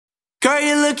Girl,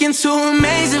 you're looking too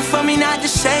amazing for me not to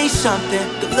say something.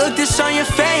 The look that's on your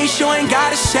face, you ain't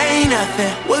gotta say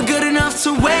nothing. We're good enough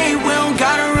to wait, we don't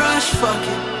gotta rush, fuck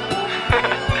it.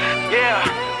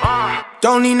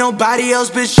 Don't need nobody else,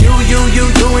 bitch, you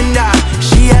and I.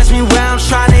 She asked me where I'm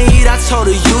trying to eat, I told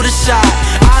her you decide.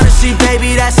 Honestly,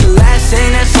 baby, that's the last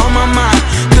thing that's on my mind.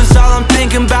 Cause all I'm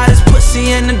thinking about is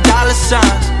pussy and the dollar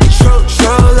signs. True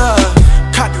love,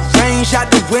 caught the range out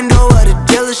the window of the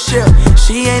dealership.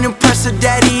 She ain't impressed her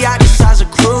daddy out the size of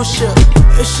cruise ship.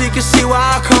 If she could see where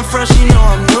I come from, she know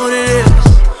I'm new to this.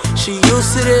 She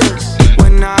used to this.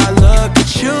 When I look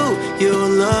at you, you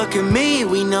look at me.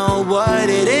 We know what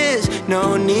it is,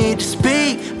 no need to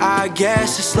speak. I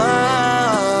guess it's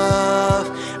love,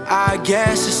 I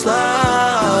guess it's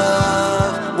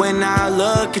love. When I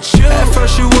look at you, at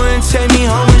first you wouldn't take me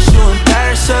home, and you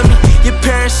embarrassed of me. Your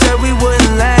parents said we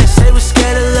wouldn't last, they were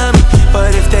scared to love me.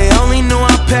 But if they only knew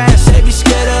our past, they'd be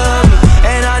scared of me.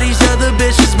 And all these other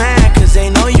bitches mad, cause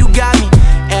they know you got me.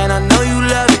 And I know you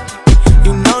love it,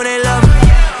 you know they love me.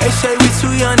 They say we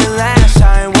too young to last,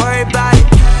 I ain't worried about it.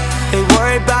 They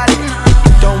worry about it,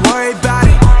 don't worry about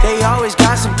it. They always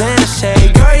got something to say.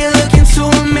 Girl, you're looking too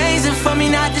amazing for me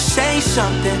not to say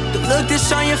something. The look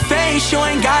that's on your face, you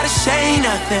ain't gotta say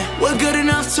nothing. We're good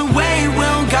enough to wait, we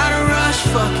don't gotta rush,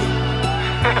 fuck it.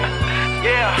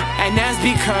 And that's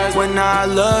because when I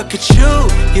look at you,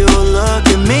 you look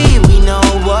at me. We know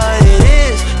what it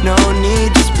is, no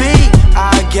need to speak.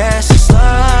 I guess it's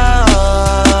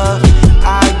love,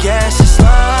 I guess it's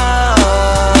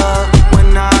love.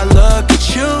 When I look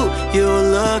at you, you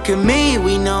look at me.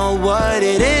 We know what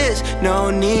it is, no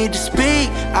need to speak.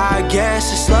 I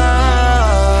guess it's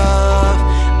love,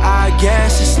 I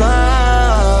guess it's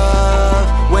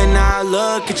love. When I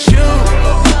look at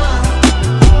you.